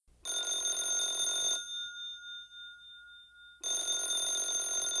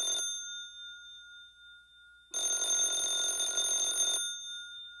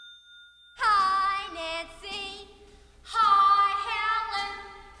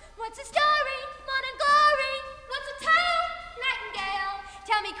What's the story? Modern glory. What's the tale? Nightingale.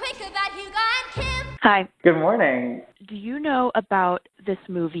 Tell me quick about Hugo and Kim. Hi. Good morning. Do you know about this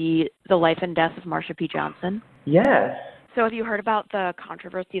movie, The Life and Death of Marsha P. Johnson? Yes. So have you heard about the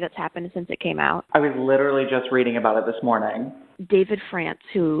controversy that's happened since it came out? I was literally just reading about it this morning. David France,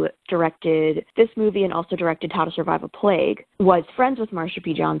 who directed this movie and also directed How to Survive a Plague, was friends with Marsha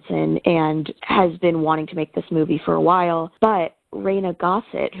P. Johnson and has been wanting to make this movie for a while. But Reyna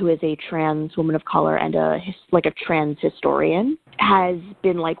Gossett, who is a trans woman of color and a trans historian, has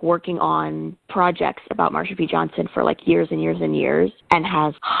been working on projects about Marsha P. Johnson for years and years and years, and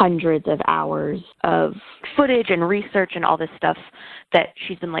has hundreds of hours of footage and research and all this stuff that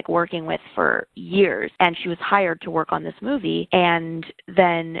she's been working with for years. And she was hired to work on this movie, and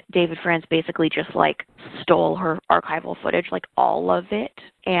then David France basically just stole her archival footage, all of it,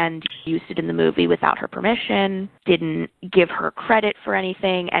 and used it in the movie without her permission, didn't give her credit for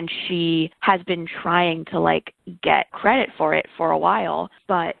anything, and she has been trying to get credit for it for a while,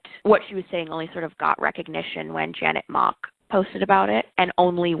 but what she was saying only sort of got recognition when Janet Mock posted about it, and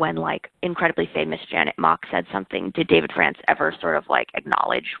only when incredibly famous Janet Mock said something did David France ever sort of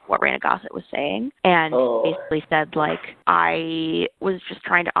acknowledge what Reyna Gossett was saying, and basically said I was just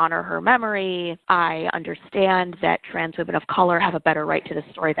trying to honor her memory. I understand that trans women of color have a better right to the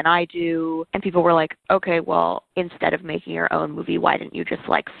story than I do. And people were okay, well, instead of making your own movie, why didn't you just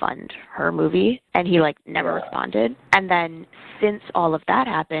fund her movie? And he never responded. And then since all of that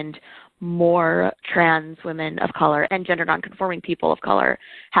happened, more trans women of color and gender nonconforming people of color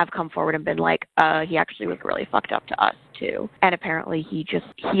have come forward and been he actually was really fucked up to us too. And apparently he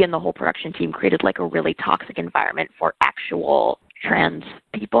and the whole production team created a really toxic environment for actual trans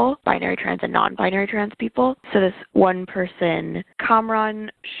people, binary trans and non-binary trans people. So this one person,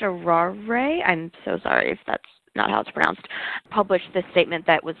 Kamran Sharare, I'm so sorry if that's not how it's pronounced, published this statement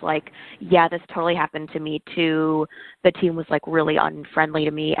that was yeah, this totally happened to me too. The team was really unfriendly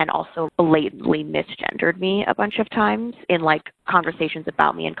to me and also blatantly misgendered me a bunch of times in conversations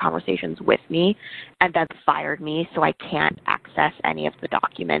about me and conversations with me, and then fired me, so I can't access any of the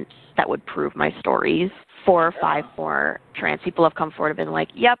documents that would prove my stories. 4 or 5 more trans people have come forward and been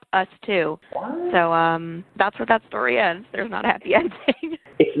yep, us too. What? So that's where that story ends. There's not a happy ending.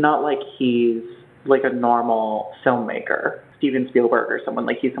 It's not he's a normal filmmaker, Steven Spielberg or someone.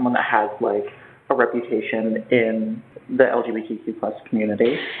 He's someone that has a reputation in the LGBTQ plus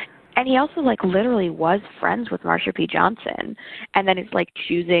community. And he also literally was friends with Marsha P. Johnson, and then it's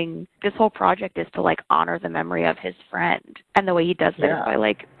choosing, this whole project is to honor the memory of his friend. And the way he does that is by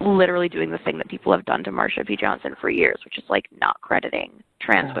literally doing the thing that people have done to Marsha P. Johnson for years, which is not crediting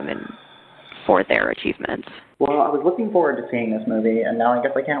trans women for their achievements. Well, I was looking forward to seeing this movie, and now I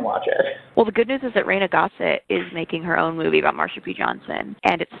guess I can't watch it. Well, the good news is that Reyna Gossett is making her own movie about Marsha P. Johnson,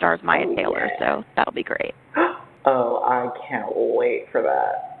 and it stars Maya Taylor, so that'll be great. Oh, I can't wait for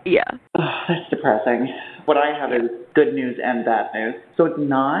that. Yeah. That's depressing. What I have is good news and bad news. So it's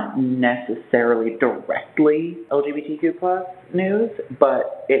not necessarily directly LGBTQ plus news,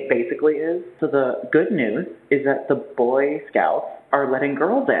 but it basically is. So the good news is that the Boy Scouts are letting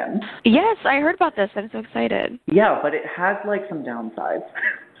girls in. Yes, I heard about this. I'm so excited. Yeah, but it has some downsides.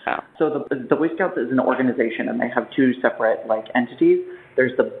 Oh. So the Boy Scouts is an organization, and they have 2 separate entities.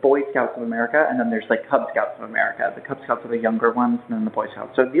 There's the Boy Scouts of America, and then there's Cub Scouts of America. The Cub Scouts are the younger ones, and then the Boy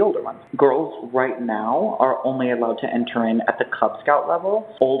Scouts are the older ones. Girls right now are only allowed to enter in at the Cub Scout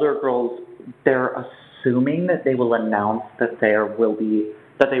level. Older girls, they're assuming that they will announce that they will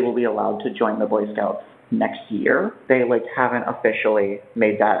be allowed to join the Boy Scouts next year. They haven't officially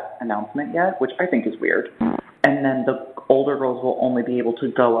made that announcement yet, which I think is weird. And then the older girls will only be able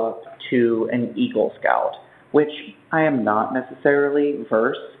to go up to an Eagle Scout, which I am not necessarily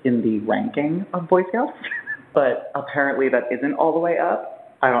versed in the ranking of Boy Scouts, but apparently that isn't all the way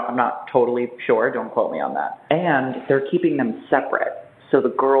up. I'm not totally sure. Don't quote me on that. And they're keeping them separate. So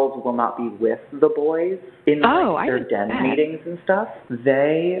the girls will not be with the boys in their den meetings and stuff.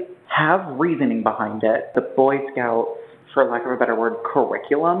 They have reasoning behind it. The Boy Scouts, for lack of a better word,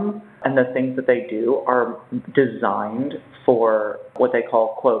 curriculum and the things that they do are designed for what they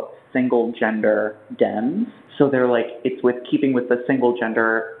call, quote, single gender dens. So they're it's keeping with the single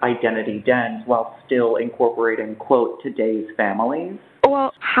gender identity dens while still incorporating, quote, today's families.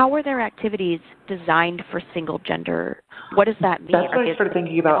 Well, how are their activities designed for single gender? What does that mean? That's what I started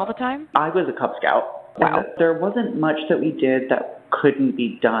thinking about all the time. I was a Cub Scout. Wow. There wasn't much that we did that couldn't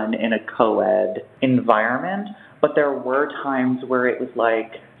be done in a co-ed environment. But there were times where it was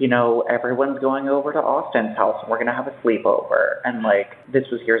like, you know, everyone's going over to Austin's house and we're going to have a sleepover. And, like, this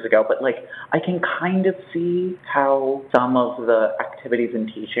was years ago. But, like, I can kind of see how some of the activities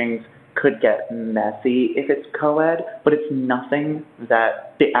and teachings could get messy if it's co-ed, but it's nothing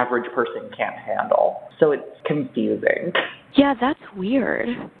that the average person can't handle. So it's confusing. Yeah, that's weird.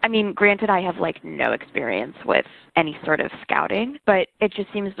 I mean, granted, I have, like, no experience with any sort of scouting, but it just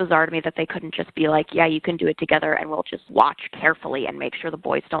seems bizarre to me that they couldn't just be like, yeah, you can do it together and we'll just watch carefully and make sure the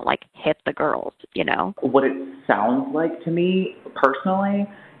boys don't, like, hit the girls, you know? What it sounds like to me, personally,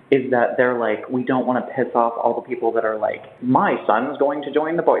 is that they're like, we don't want to piss off all the people that are like, my son's going to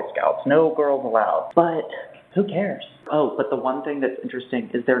join the Boy Scouts, no girls allowed. But who cares? Oh, but the one thing that's interesting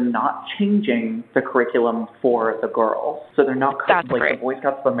is they're not changing the curriculum for the girls. So they're not, That's like, great. the Boy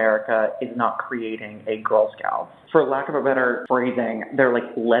Scouts of America is not creating a Girl Scouts. For lack of a better phrasing, they're, like,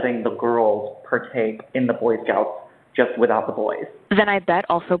 letting the girls partake in the Boy Scouts just without the boys. Then I bet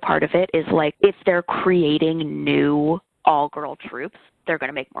also part of it is, like, if they're creating new all-girl troops, they're going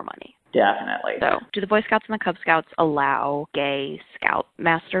to make more money. Definitely. So, do the Boy Scouts and the Cub Scouts allow gay scout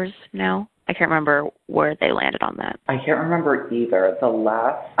masters now? I can't remember where they landed on that. I can't remember either. The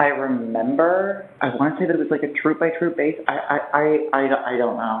last I remember, I want to say that it was like a troop by troop base. I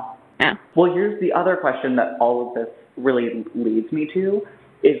don't know. Yeah. Well, here's the other question that all of this really leads me to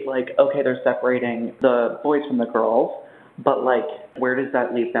is like, okay, they're separating the boys from the girls, but like, where does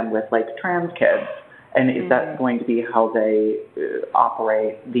that leave them with like trans kids? And is that going to be how they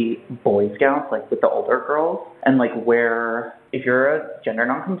operate the Boy Scouts, like with the older girls? And like where, if you're a gender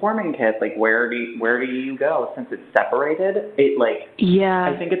nonconforming kid, like where do you go since it's separated? It like, yeah,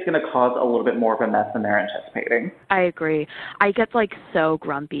 I think it's going to cause a little bit more of a mess than they're anticipating. I agree. I get like so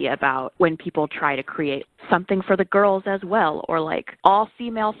grumpy about when people try to create something for the girls as well, or like all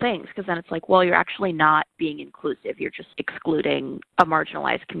female things, because then it's like, well, you're actually not being inclusive. You're just excluding a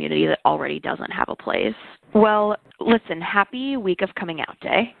marginalized community that already doesn't have a place. Well, listen, happy week of coming out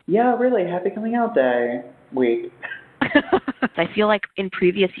day. Yeah, really, happy coming out day week. I feel like in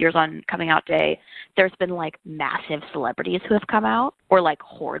previous years on coming out day, there's been like massive celebrities who have come out, or like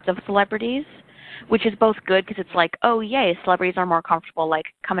hordes of celebrities, which is both good because it's like, oh, yay, celebrities are more comfortable like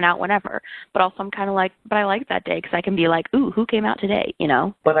coming out whenever. But also I'm kind of like, but I like that day because I can be like, ooh, who came out today, you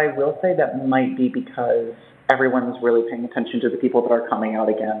know? But I will say that might be because everyone's really paying attention to the people that are coming out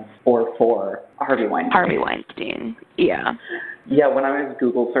against or for Harvey Weinstein. Harvey Weinstein, yeah. Yeah, when I was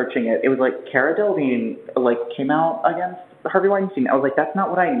Google searching it, it was like Cara Delevingne like came out against Harvey Weinstein. I was like, that's not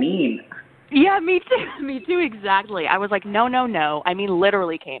what I mean. Yeah, me too. Me too, exactly. I was like, no. I mean,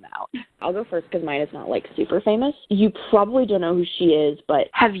 literally came out. I'll go first because mine is not, like, super famous. You probably don't know who she is, but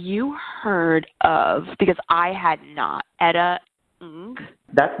have you heard of, because I had not, Etta Ng?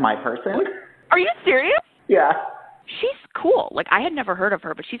 That's my person. Are you serious? Yeah. She's cool. Like, I had never heard of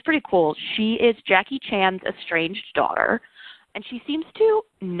her, but she's pretty cool. She is Jackie Chan's estranged daughter, and she seems to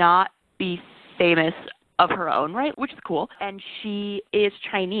not be famous of her own right, which is cool. And she is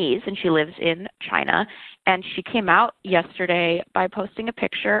Chinese, and she lives in China. And she came out yesterday by posting a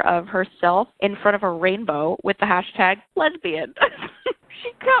picture of herself in front of a rainbow with the hashtag lesbian.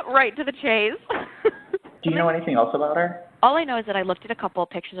 She cut right to the chase. Do you know anything else about her? All I know is that I looked at a couple of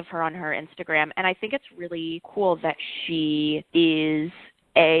pictures of her on her Instagram, and I think it's really cool that she is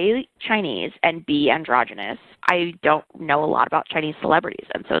A, Chinese, and B, androgynous. I don't know a lot about Chinese celebrities,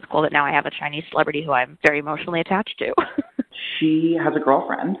 and so it's cool that now I have a Chinese celebrity who I'm very emotionally attached to. She has a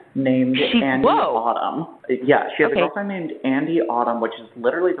girlfriend named Andy Autumn. Yeah, she has a girlfriend named Andy Autumn, which is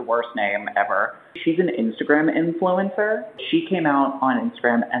literally the worst name ever. She's an Instagram influencer. She came out on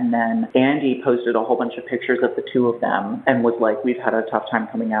Instagram, and then Andy posted a whole bunch of pictures of the two of them and was like, we've had a tough time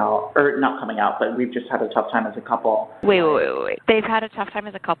coming out. Or not coming out, but we've just had a tough time as a couple. Wait. They've had a tough time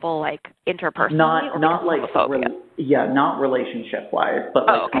as a couple, like, interpersonally? Not like homophobia? Not relationship-wise, but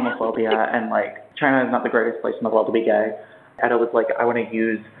like homophobia and like China is not the greatest place in the world to be gay. Etta was like, I want to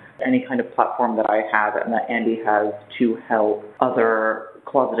use any kind of platform that I have and that Andy has to help other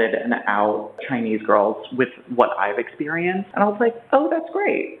closeted and out Chinese girls with what I've experienced. And I was like, oh, that's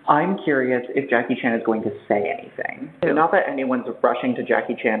great. I'm curious if Jackie Chan is going to say anything. Not that anyone's rushing to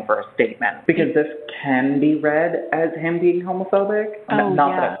Jackie Chan for a statement, because this can be read as him being homophobic.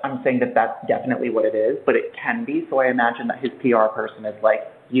 Not that I'm saying that that's definitely what it is, but it can be. So I imagine that his PR person is like,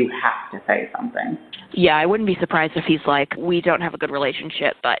 you have to say something. Yeah, I wouldn't be surprised if he's like, we don't have a good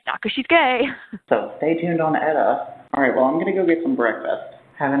relationship, but not because she's gay. So stay tuned on Etta. All right, well, I'm going to go get some breakfast.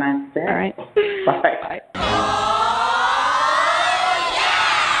 Have a nice day. All right. Bye. Bye.